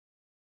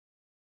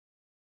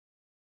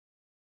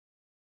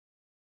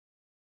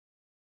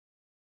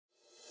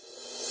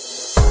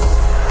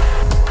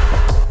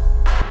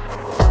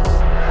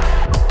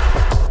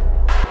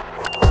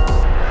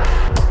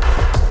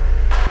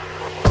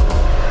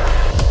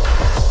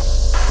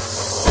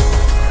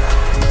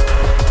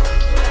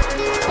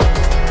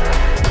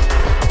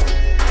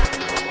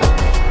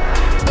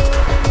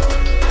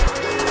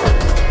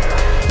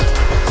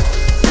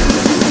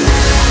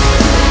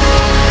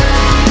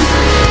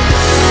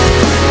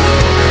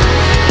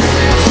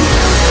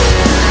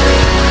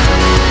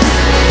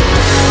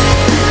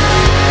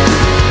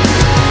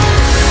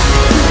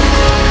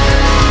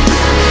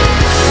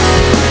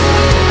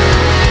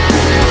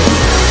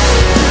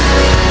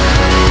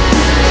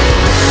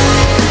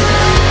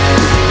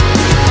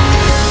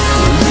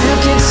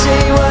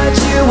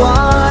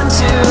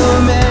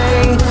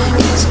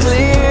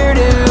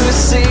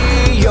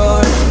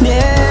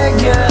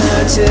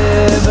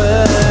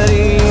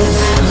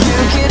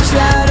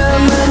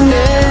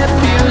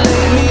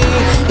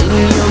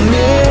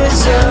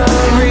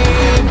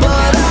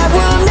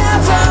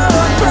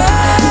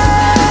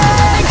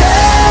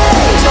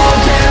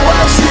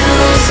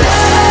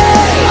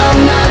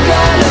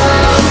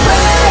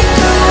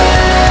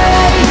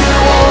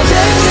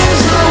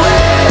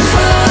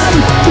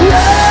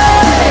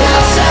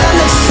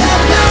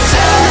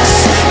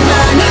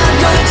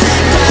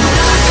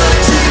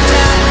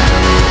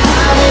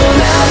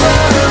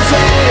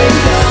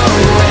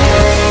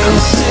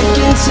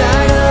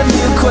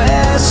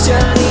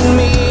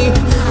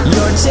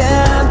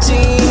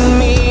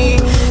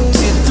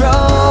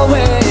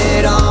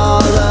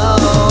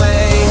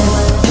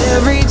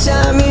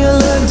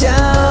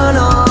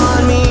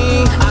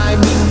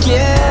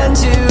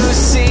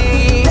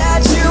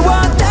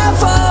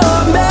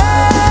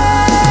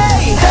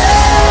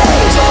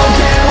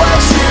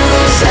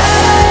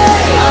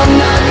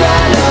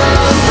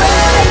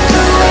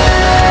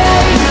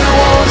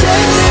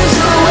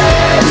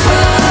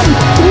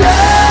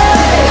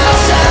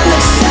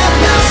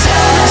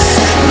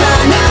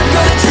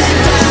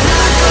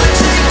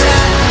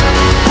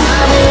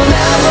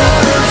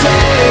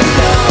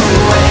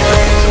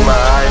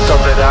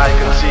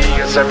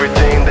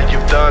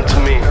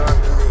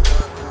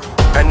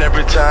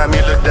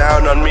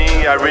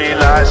I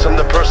realize I'm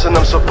the person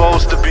I'm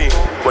supposed to be.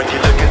 When you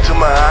look into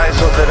my eyes,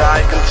 all that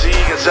I can see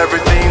is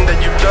everything that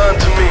you've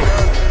done to me.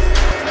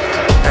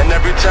 And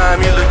every time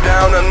you look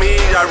down on me,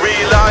 I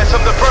realize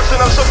I'm the person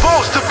I'm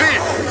supposed to be.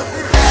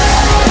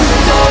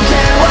 Don't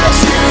care what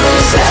you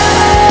say,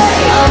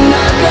 I'm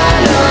not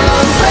gonna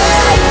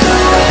break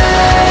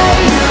away.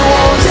 You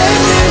won't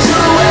take this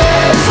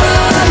away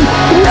from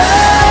me.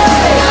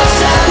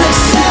 Outside the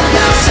step,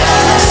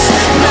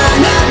 I'm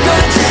not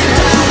gonna take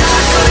that,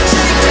 not gonna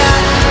take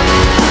that.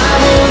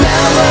 I will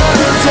never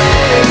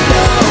fade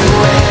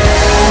away.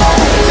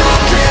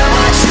 Don't care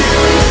what you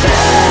say,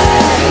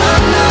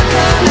 I'm not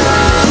gonna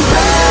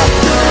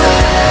break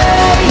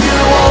away. You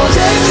won't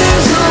take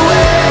this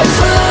away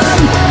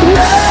from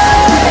me.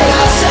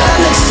 Outside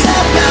the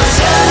step,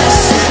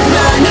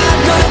 I'm not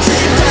gonna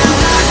take that,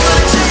 not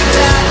gonna take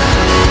that.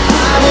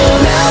 I will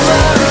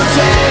never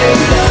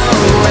fade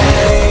away.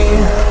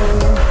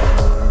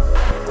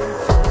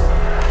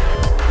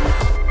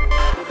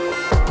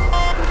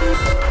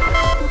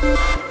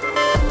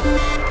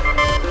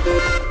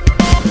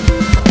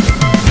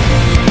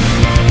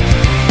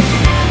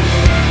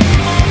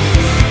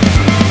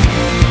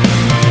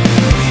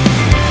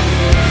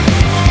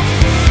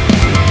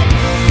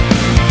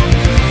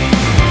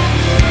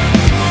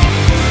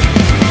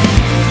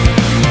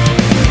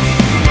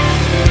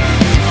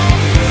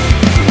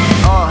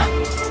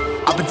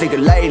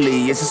 Thinking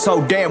lately, it's this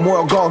whole damn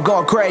world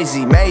going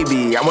crazy.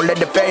 Maybe I won't let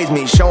it faze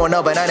me. Showing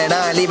up at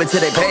 99, leaving till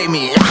they pay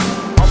me.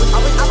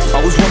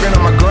 Always working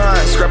on my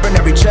grind, scrapping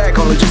every check,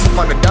 only just to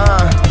find a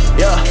dime.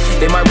 Yeah,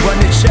 they might run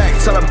the check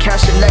till I'm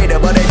cashing later,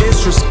 but it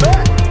is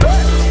respect.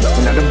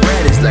 Now the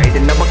bread is laid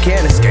and now I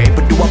can't escape,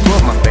 but do I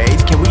put my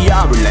faith? Can we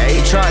all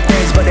relate? Trying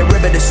things, but they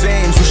rivet the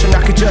seams. Wishing I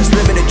could just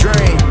live in a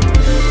dream.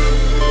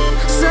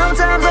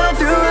 Sometimes I don't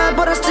feel right,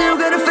 but I still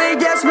got a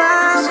fake that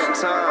smile.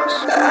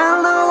 I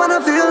don't know when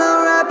I feel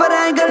alright, but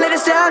I ain't gonna let it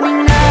stop me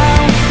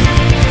now.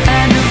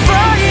 And to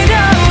find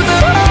out the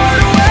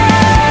hard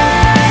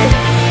way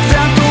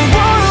that the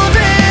world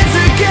is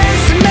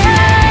against me,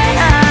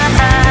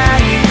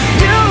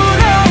 you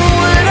know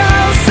what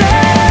I'll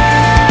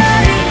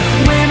say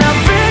when I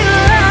feel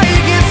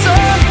like it's so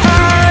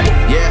hard.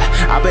 Yeah,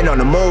 I've been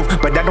on the move,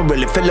 but I don't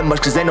really feel it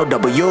much cause ain't no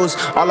W's.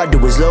 All I do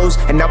is lose,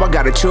 and now I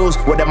gotta choose.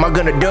 What am I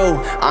gonna do?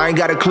 I ain't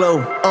got a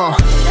clue.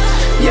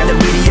 Yeah, the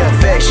media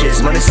infectious.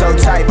 Money so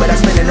tight, but I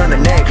spend it on a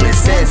necklace.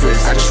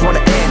 Senseless, I just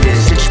wanna end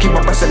this. Shit just keep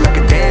on busting like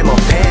a damn on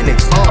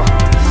panics.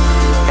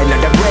 And now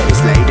that bread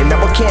is laid, and now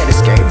I can't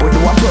escape. Where do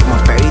I put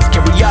my faith?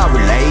 Can we all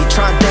relate?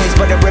 Trying things,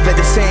 but the river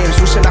the seams.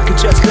 Wishing I could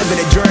just live in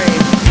a dream.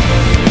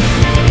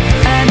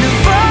 And to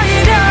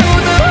find out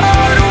the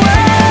hard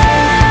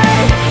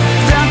way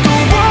that the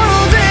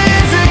world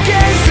is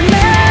against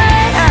me,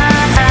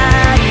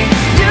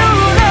 you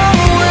know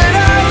what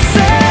I'll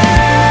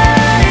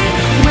say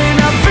when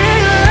I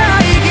feel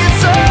like it's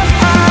so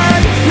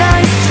hard.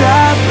 Nice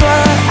try,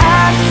 but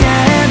I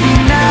can't be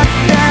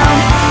knocked down.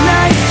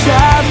 Nice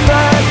try,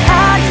 but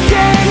I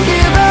can't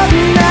give up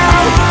now.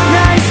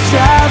 Nice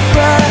try,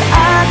 but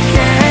I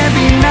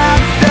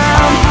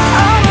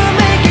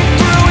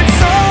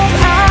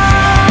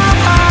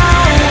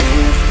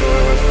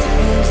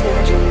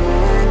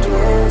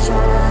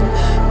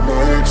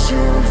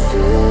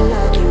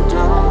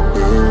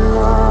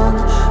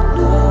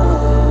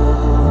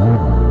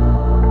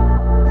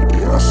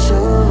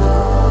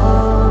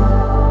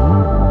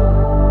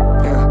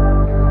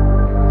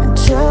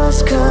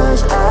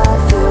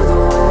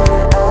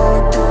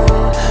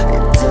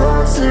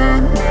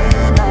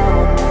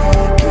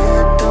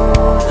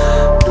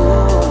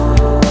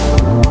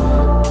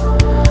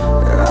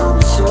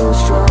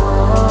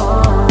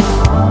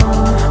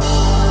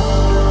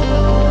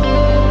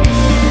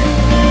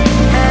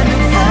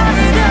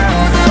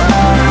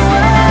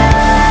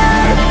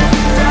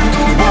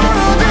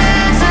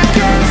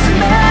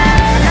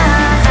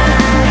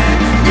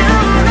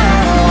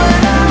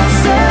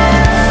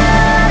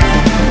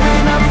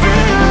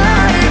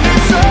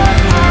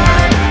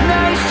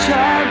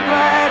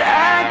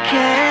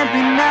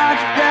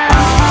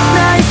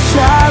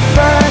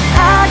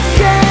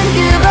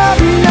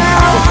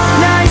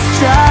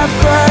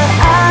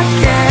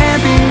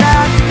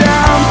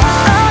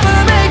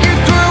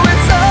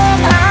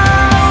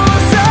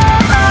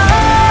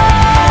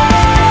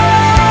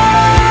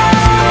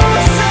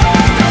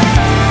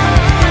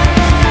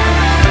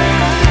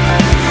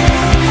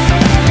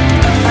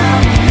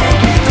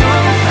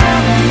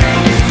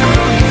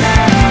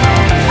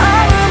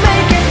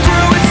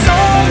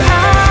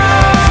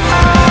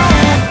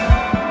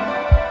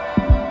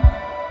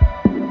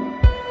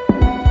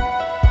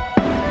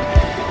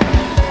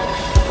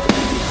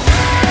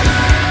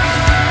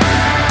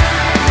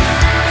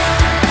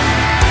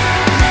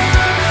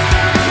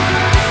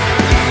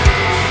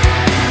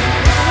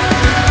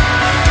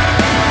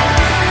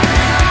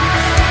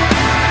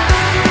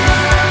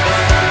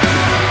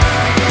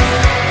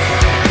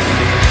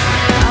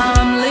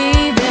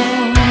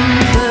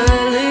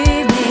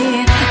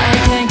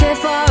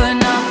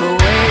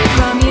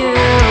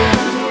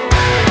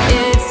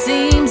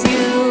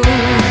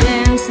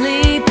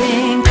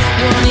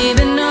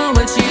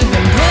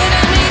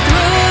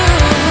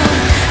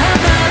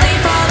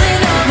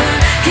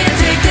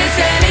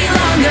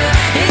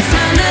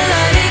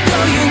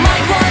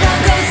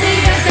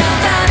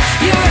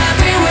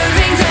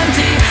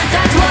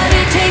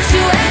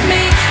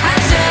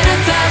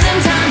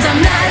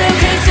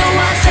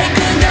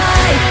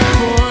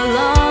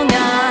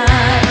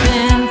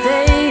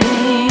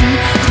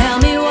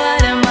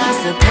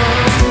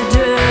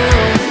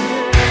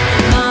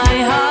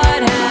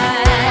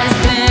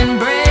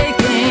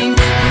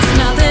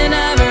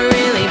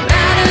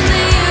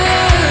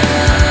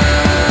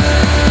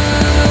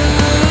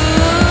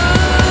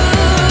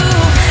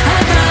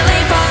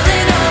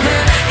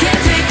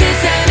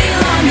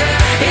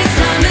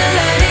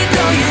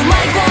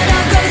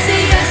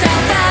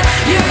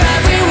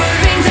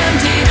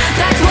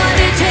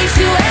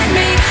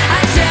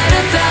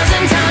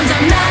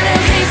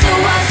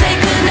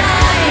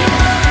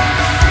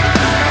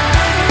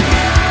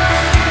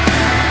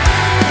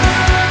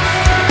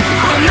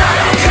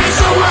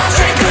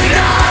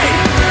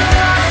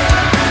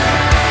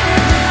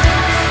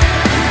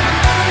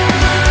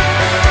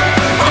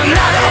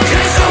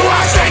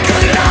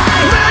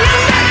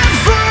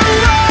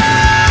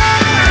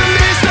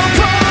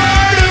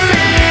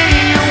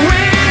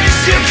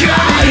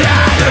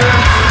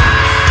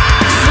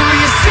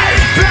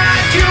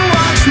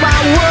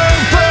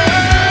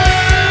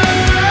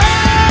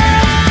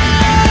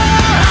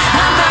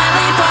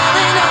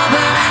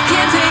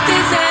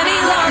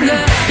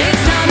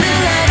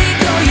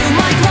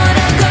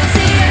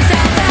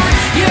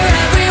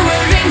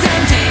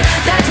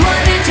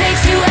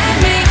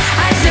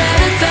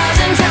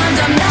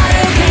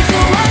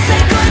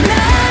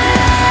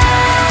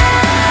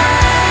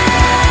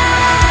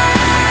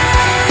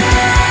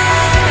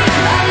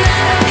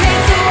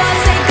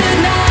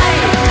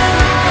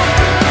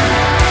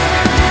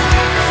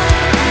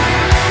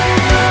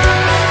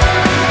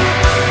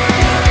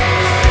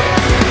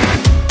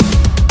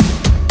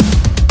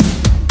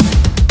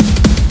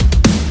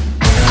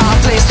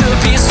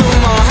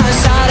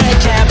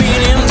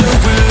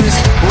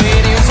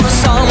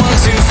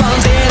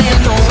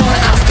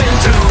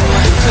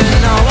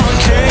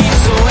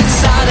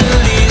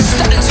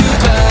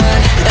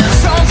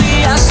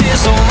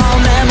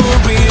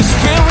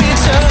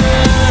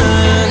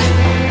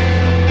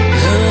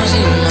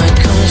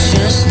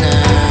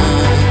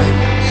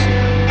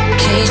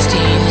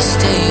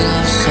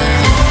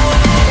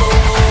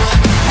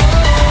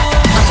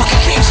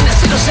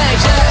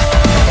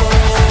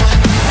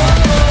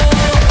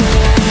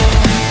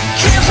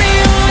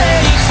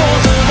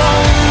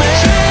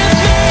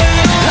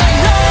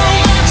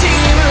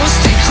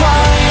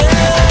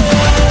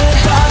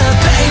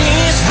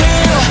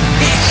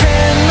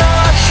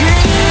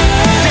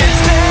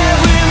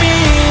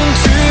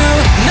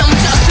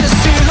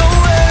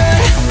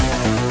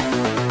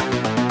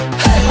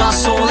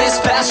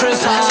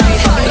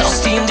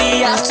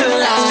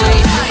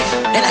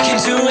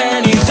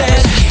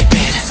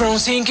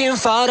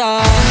farther.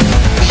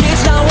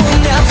 It's now or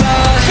never,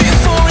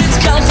 before it's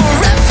gone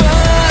forever.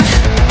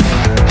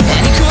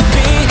 And it could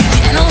be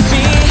the end of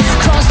me.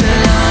 Cross the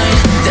line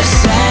that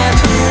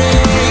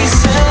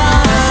separates the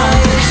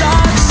light. The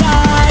dark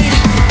side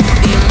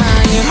in my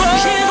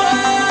emotion.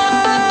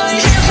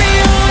 Keep me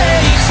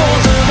awake for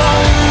the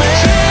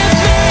moment.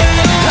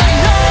 I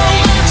know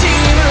my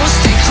demons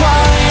stay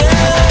quiet,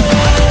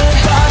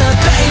 but the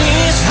pain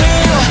is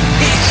real,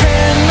 it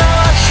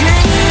cannot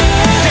heal.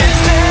 It's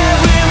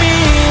staring me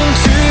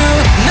into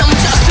the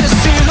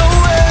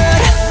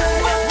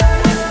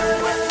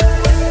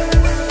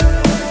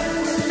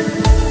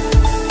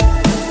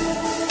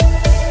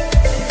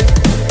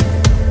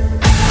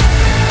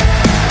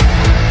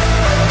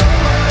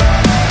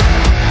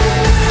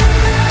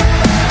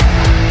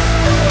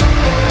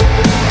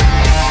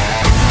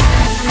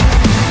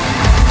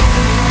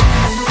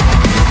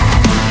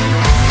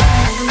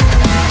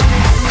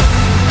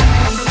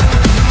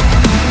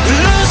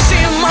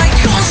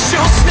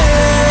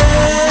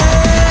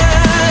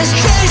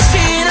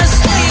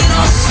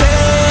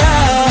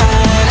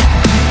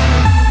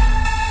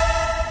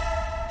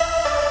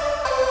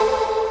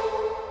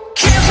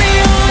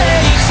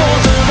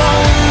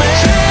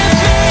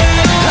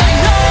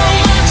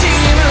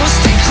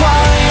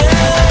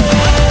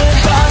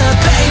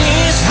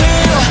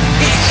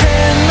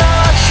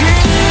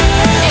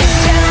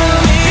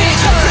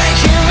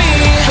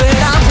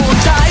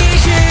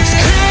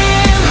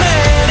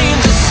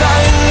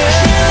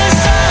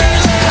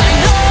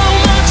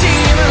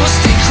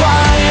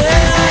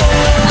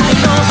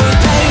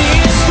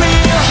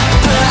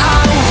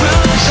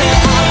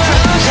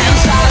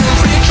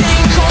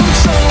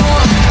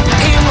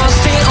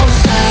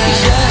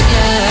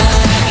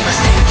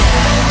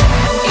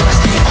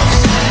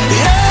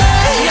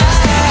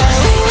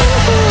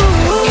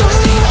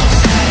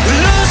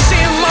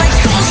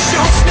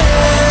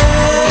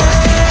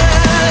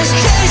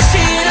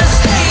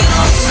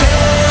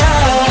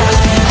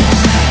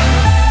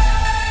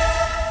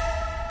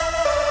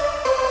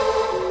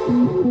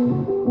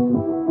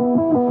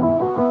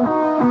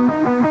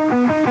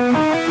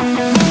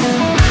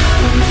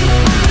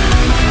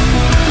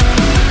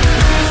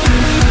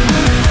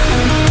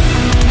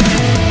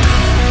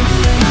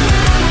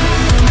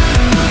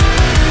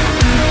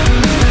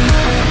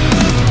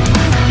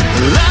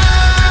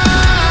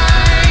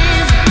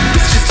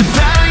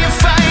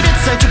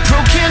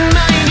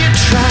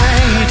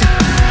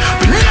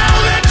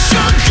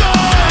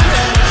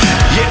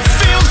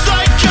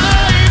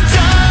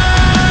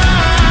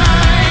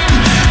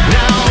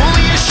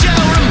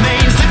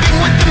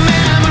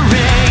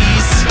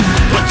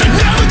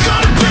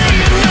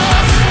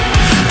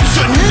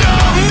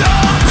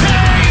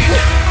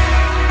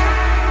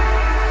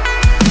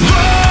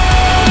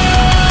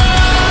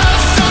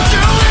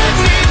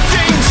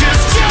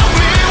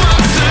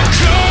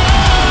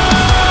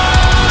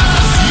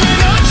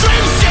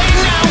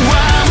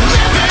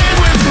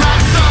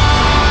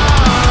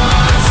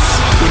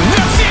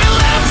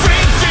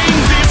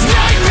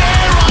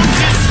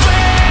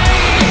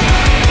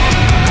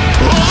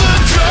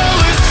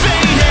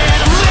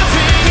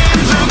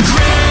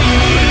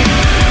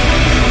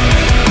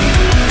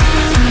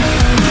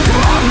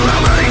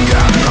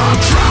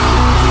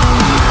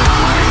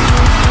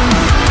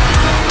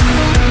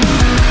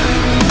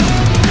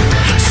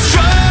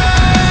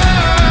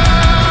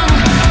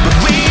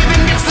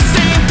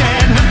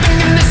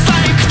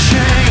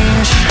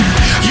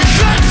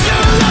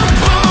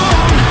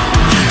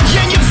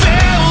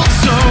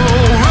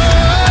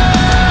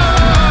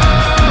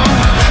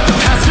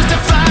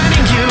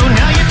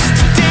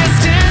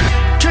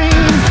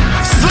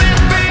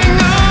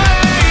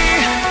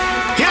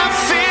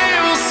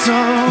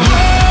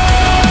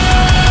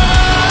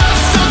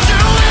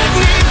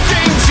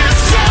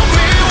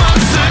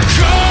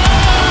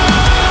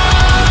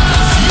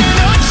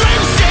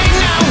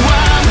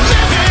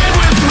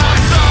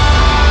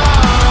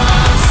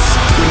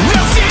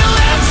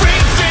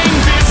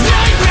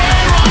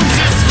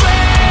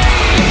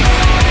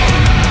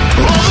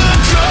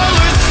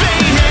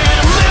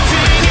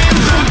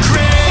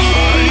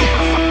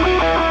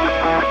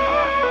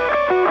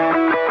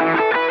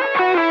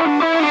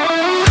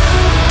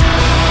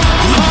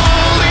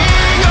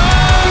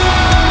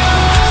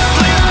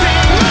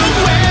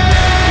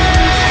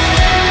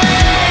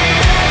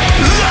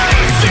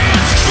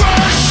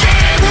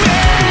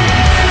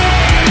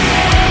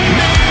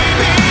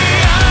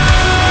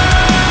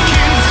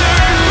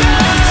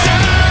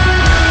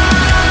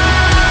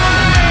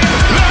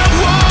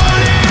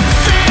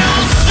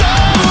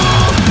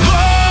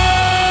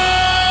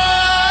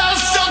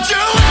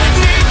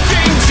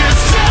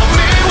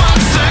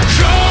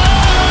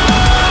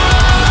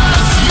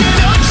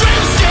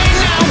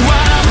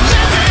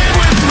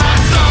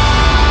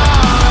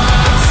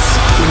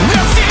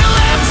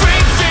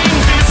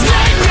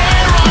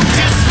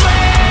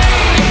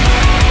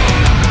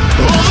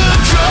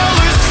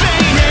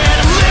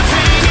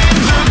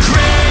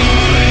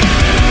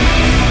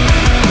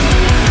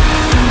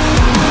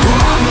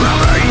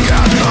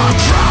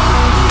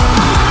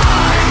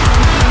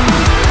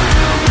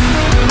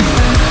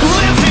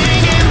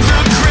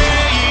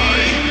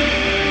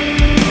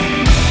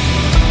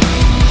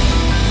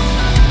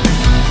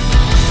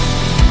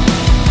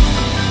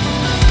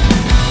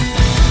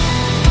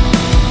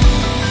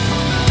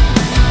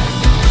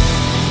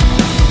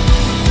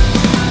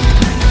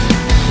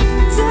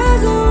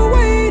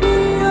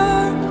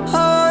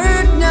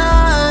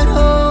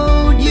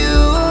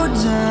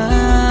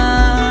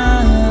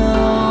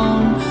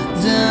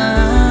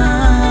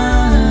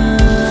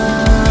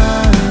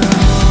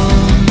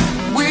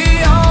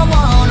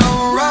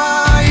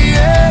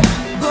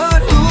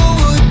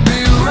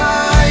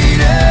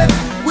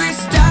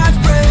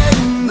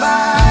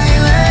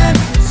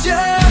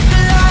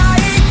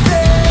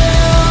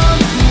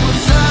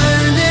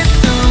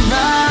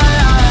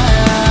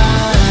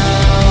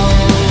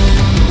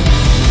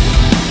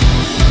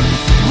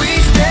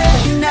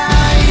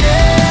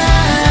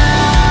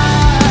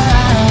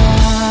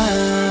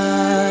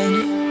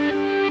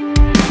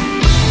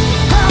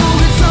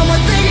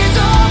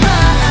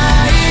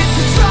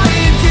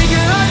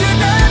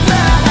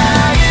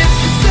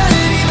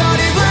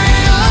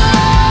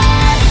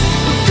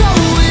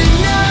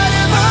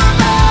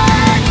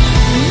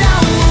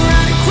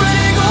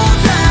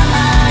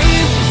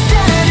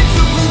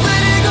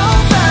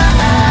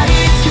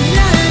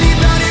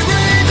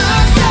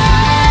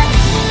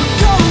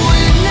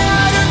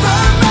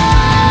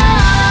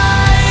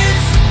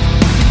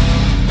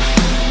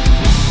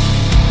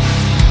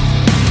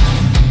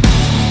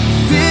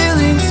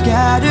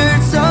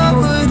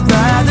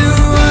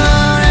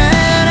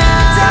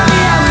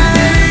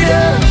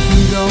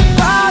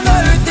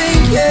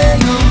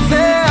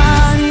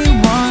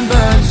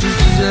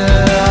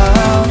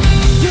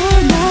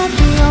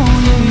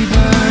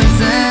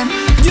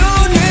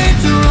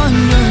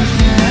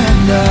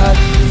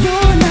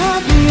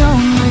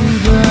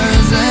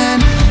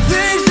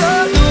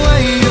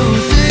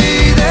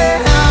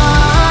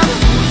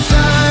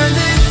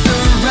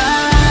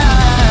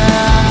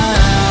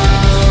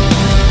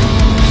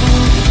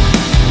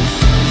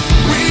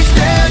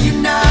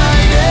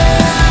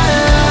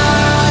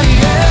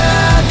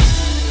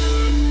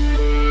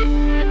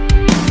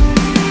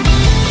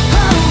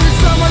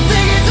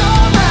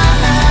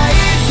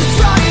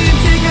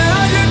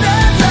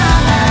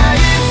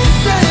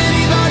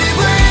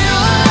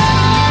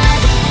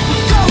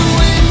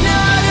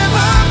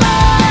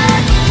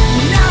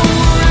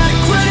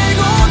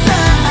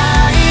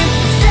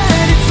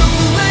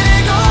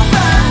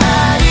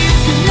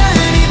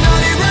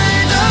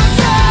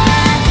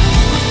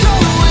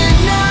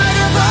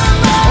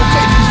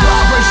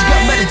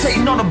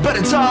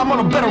I'm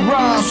on a better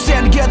rhyme.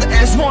 Stand together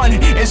as one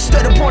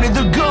instead of pointing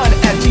the gun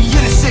at the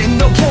innocent.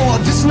 No more,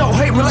 there's no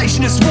hate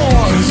relation, it's war.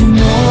 'Cause you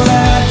know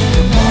that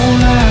it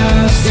won't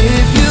last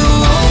if you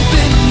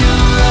open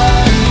your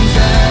eyes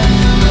and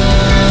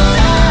run.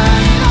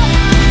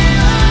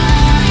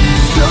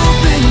 Just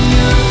open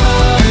your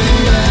heart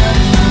and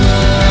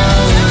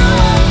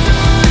run.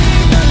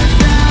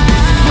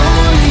 If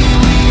only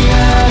we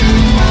had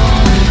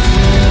more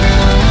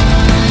time.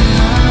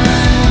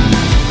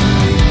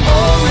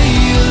 Only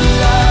your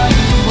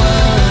life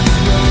was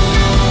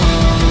wrong.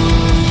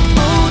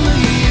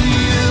 Only if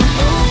you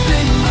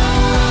open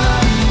your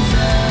eyes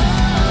and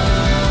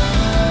run.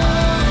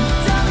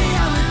 Tell me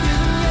how it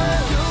feels.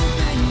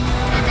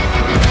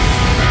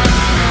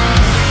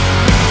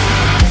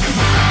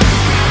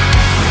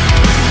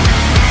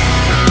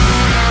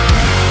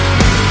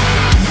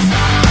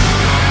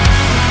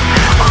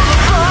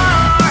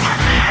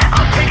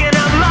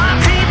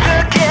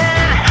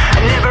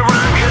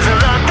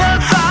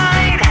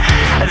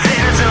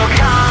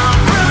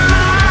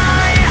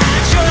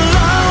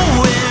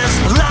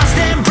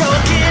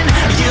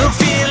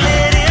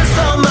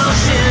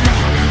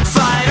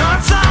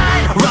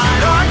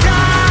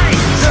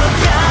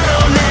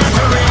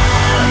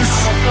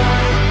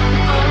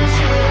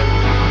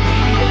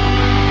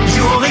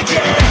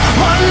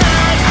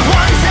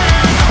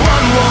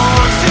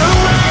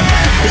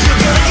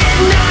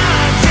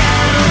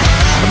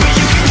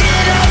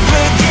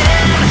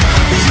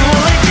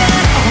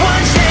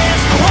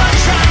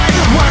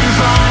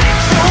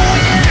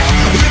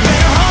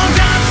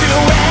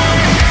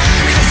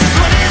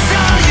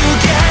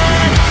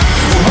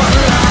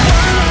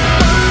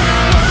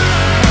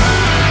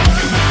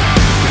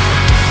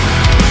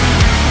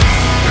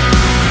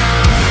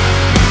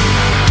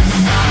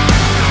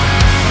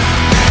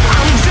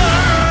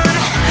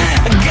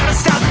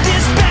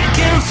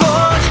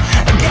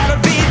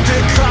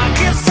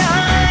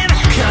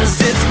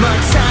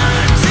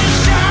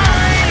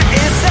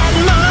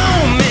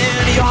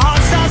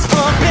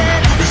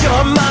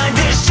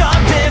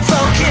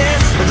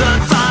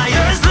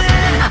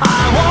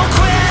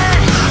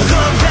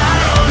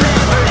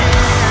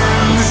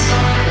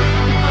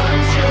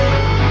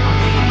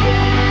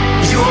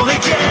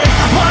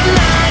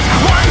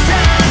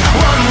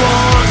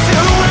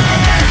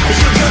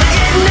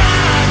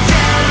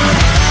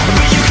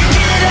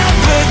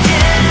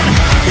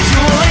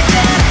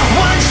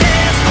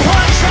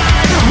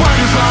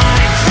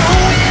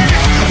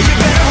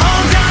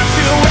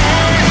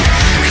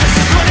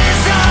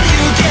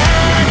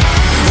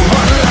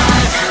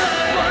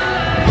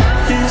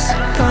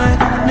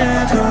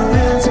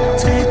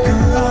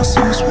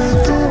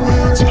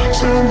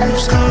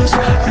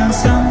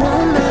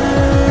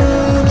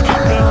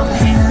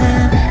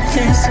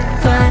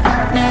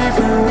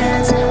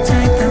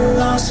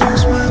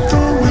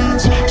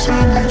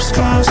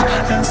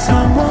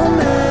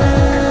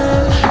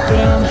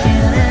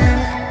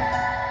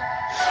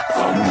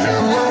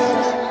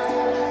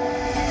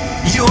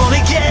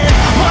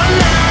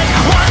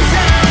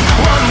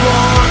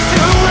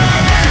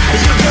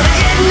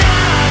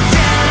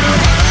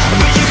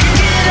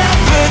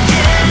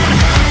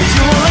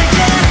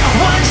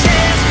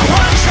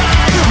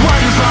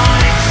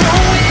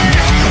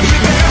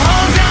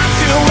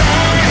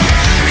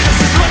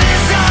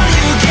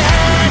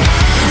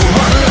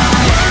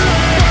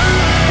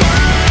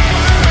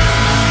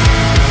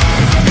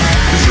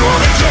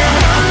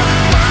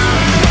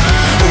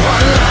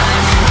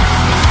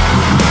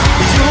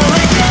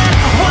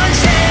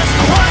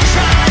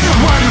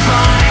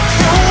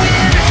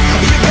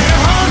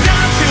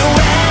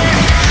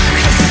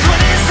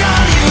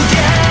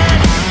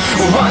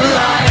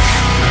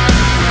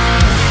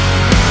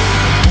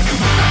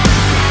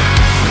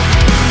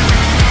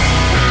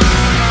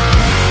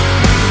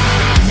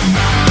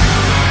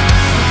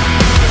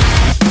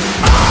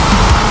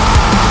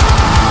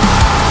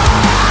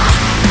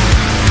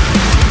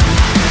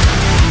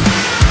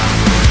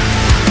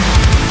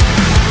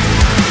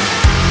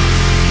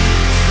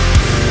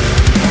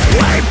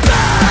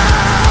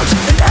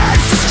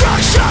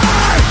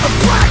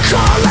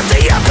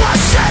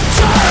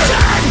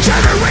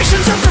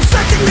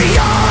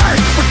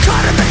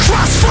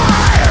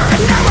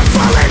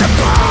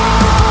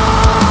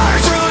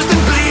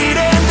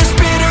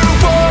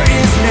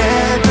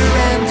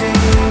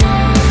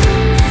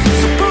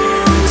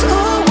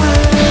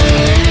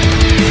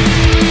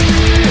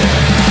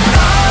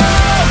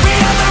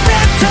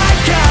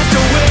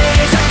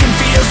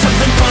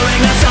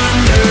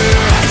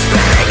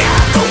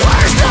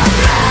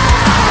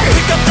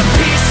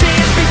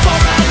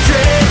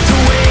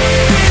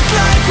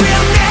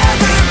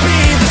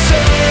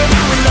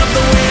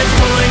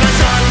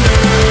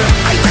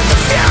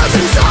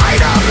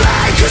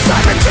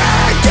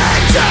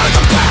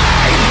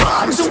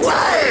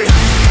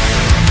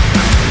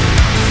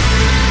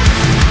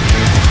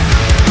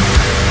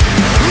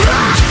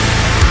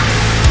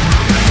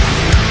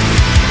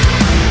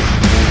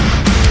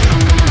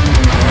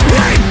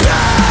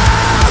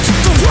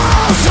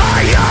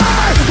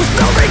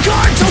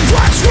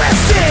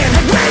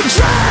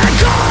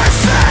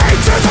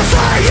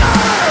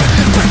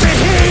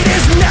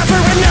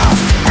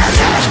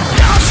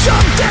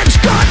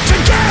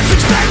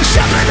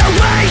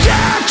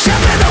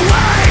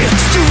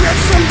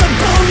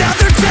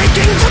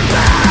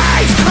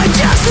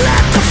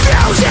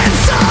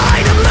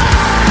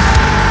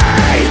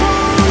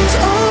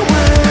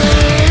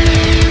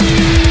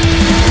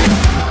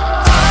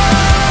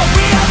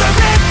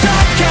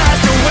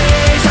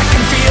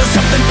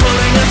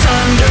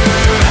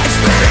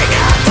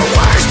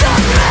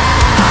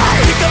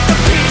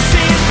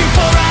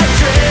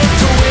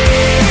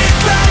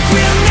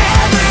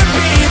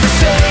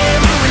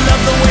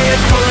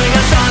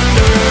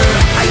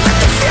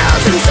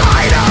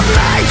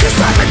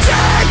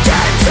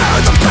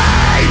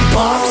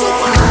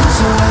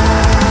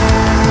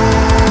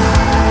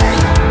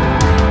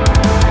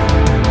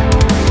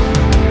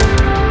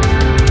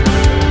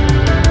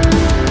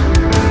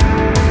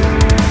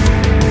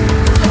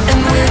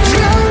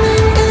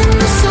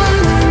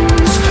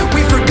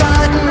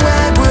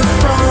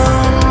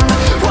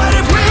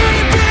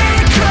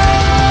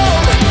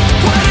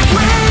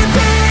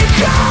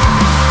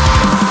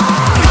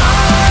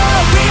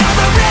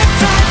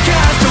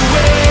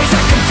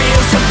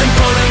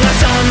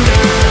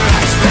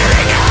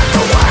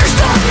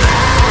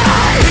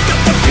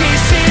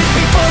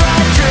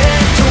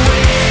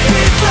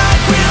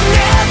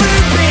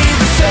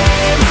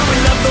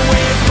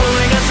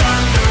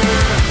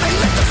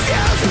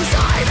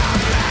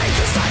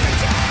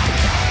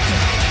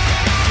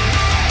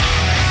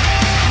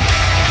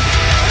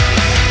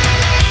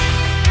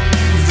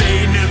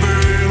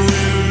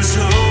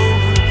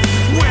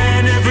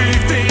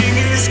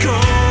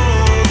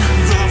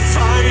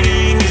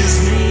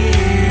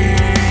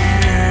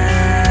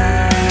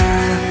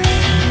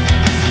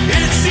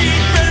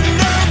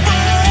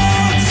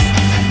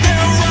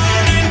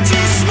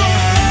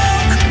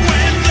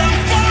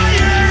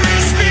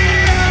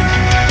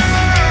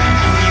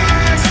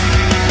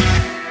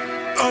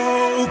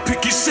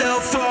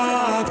 life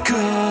up,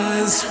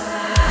 'cause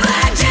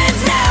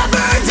legends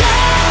never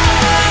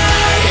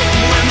die.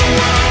 when the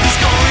world is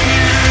calling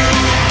you,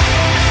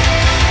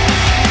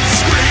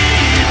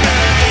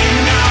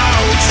 screaming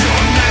out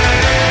your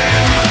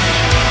name,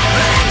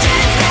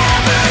 Legends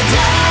never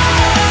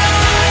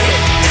die.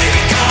 they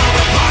become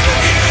a part of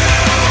you.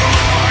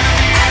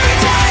 Every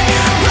time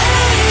you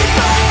bleed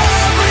for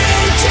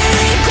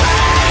reaching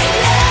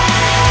greatness.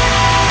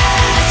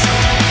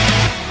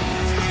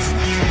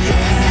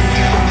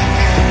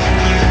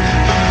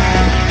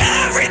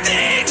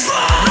 Everything's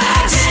lost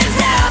Legends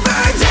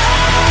never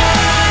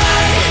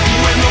die.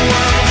 when the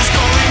world is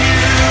calling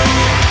you,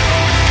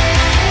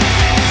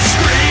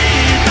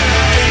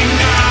 screaming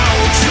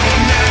out your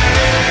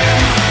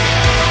name,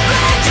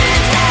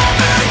 Legends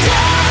never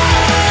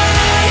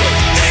die.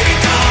 they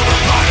become a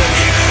part of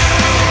you.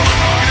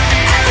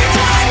 Every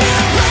time you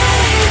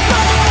bleed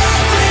for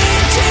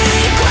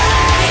reaching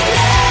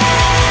greatness.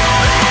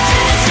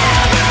 Legends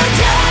never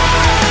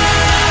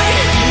die.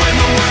 When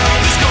the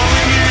world is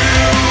calling you,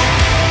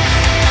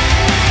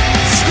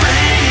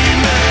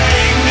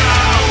 screaming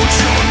out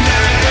your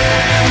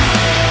name,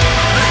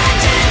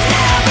 Legends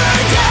never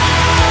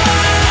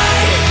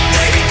die.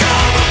 they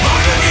become a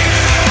part of you.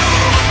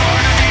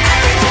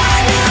 Every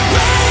time you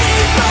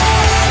bleed for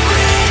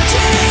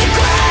reaching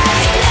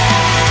greatness.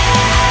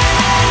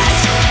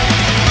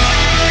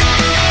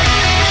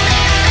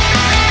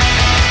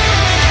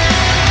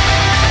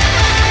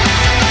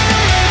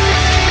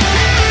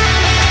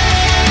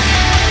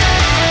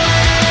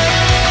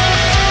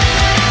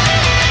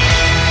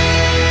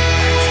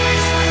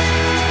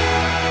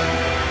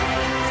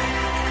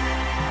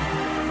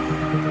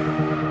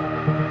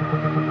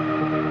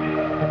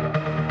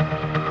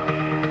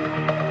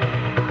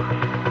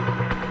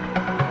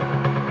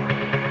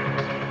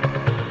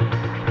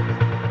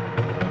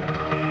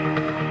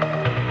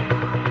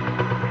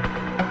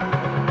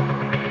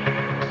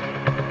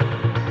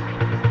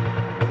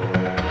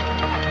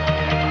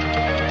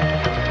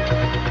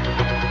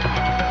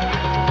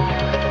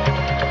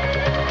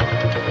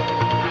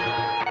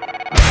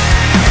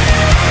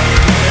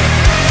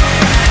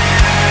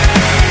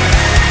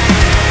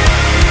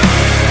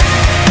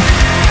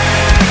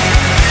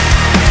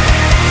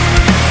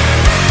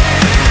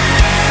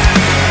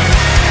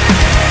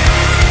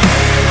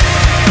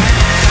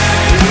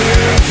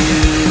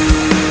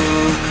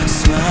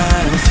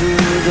 Smile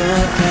through the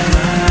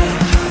pain,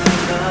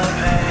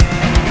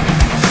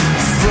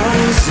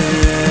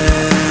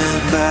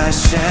 frozen by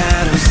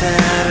shadows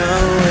that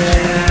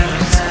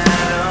await.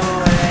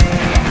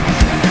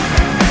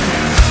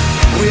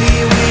 We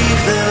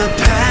weave the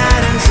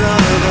patterns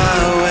of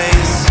our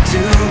ways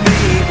to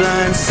be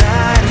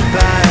blindsided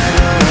by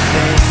the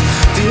face.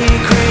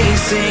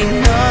 Decreasing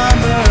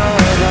number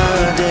of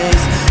our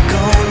days,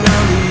 go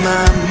numb,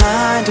 my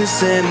mind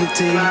is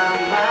empty.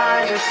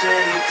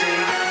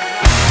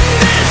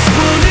 This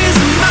world is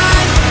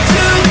mine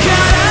to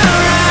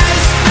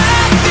categorize.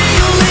 I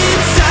feel in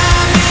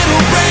time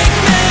it'll break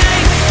me.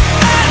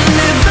 I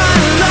live my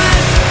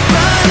life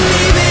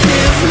believing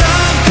if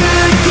love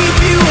could keep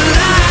you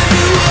alive,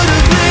 you would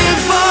have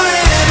lived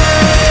forever.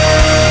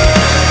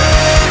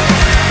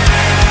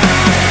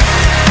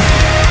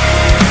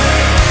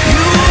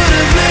 You would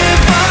have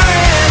lived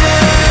forever.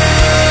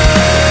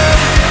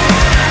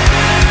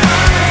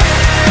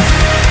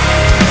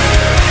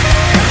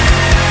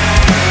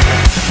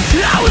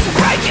 I was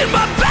breaking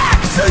my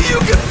back so you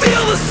could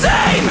feel the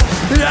same.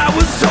 I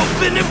was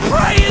hoping and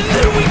praying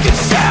that we could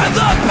share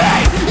the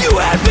pain you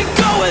had been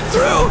going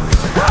through.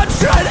 I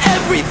tried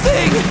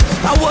everything,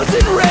 I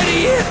wasn't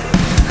ready.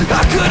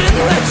 I couldn't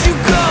let you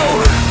go.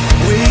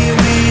 We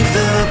weave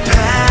the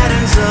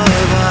patterns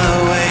of our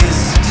ways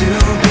to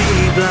be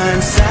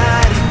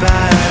blindsided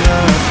by